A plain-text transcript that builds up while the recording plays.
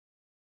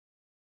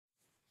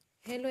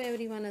Hello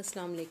everyone,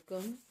 Assalamu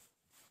alaikum.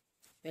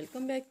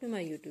 Welcome back to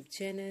my YouTube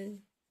channel,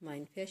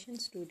 Mind Fashion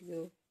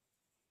Studio.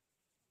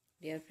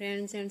 Dear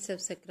friends and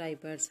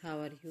subscribers, how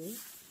are you?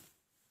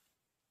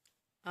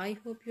 I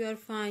hope you are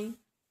fine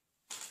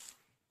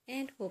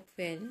and hope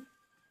well.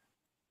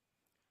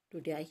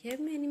 Today I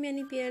have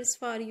many pairs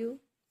for you.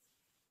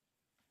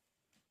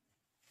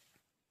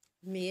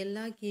 May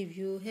Allah give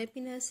you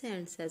happiness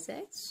and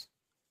success.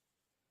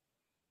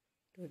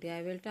 Today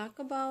I will talk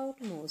about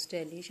most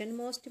stylish and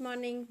most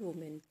demanding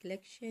women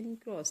collection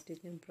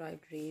cross-stitch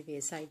embroidery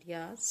vase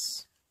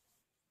ideas.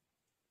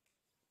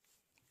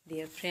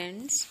 Dear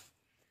friends,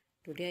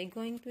 today I am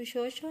going to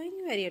showing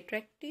very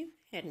attractive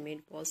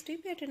handmade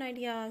positive pattern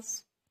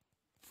ideas.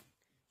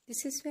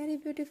 This is very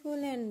beautiful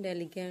and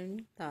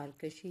elegant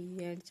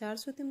tarkashi and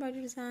charsuit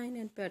embroidery design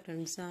and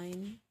pattern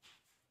design.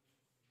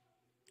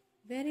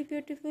 Very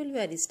beautiful,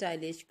 very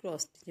stylish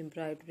cross-stitch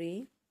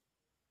embroidery.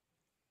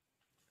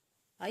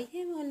 I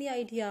have only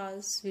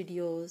ideas,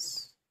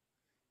 videos.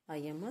 I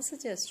am a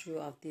suggestor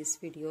of this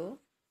video.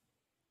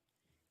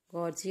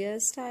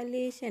 Gorgeous,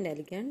 stylish and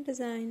elegant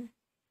design.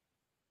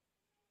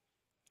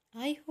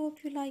 I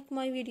hope you like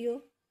my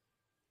video.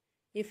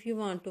 If you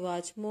want to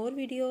watch more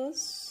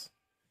videos,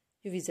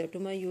 you visit to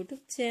my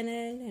YouTube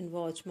channel and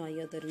watch my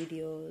other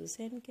videos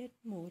and get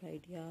more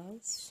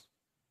ideas.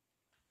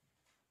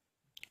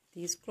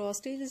 These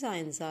cross-stitch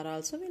designs are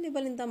also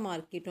available in the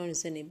market on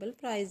reasonable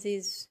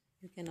prices.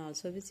 You can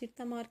also visit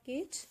the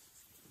market.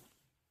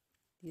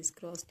 These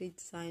cross-stitch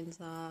designs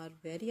are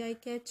very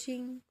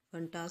eye-catching,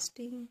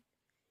 fantastic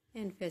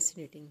and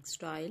fascinating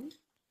style.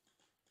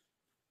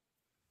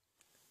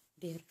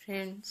 Dear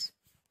friends,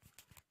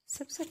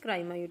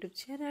 subscribe my YouTube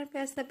channel and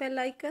press the bell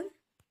icon.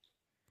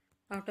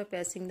 After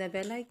pressing the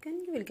bell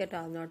icon, you will get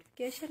all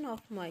notification of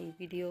my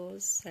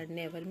videos and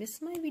never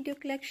miss my video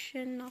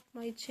collection of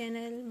my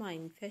channel,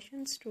 Mind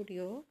Fashion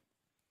Studio.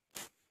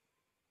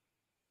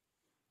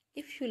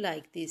 If you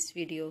like this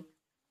video,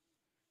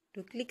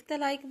 to click the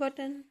like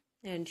button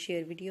and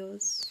share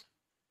videos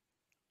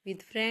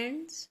with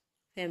friends,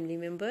 family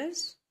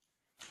members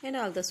and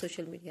all the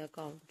social media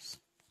accounts.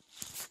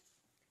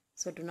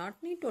 So do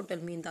not need to tell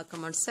me in the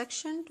comment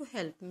section to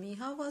help me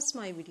how was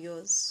my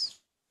videos.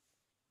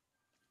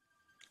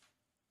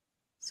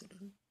 So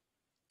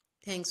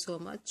thanks so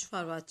much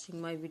for watching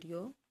my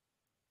video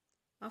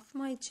of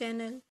my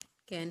channel.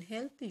 Can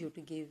help you to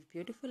give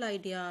beautiful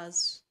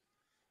ideas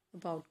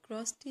about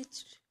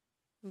cross-stitch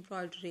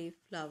embroidery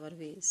flower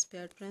vase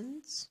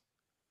patterns.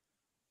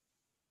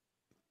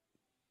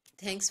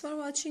 Thanks for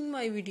watching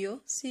my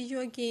video. See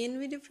you again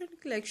with different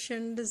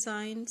collection,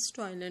 design,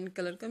 style and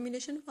color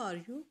combination for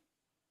you.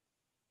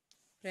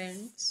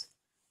 Friends,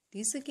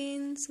 please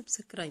again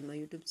subscribe my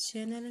YouTube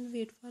channel and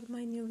wait for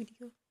my new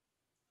video.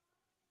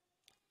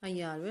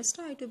 I always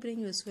try to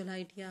bring useful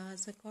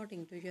ideas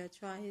according to your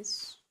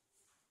choice.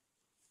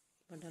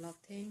 Bundle of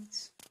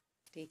things.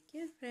 Take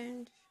care,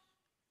 friends.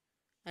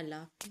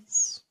 Allah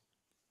Hafiz.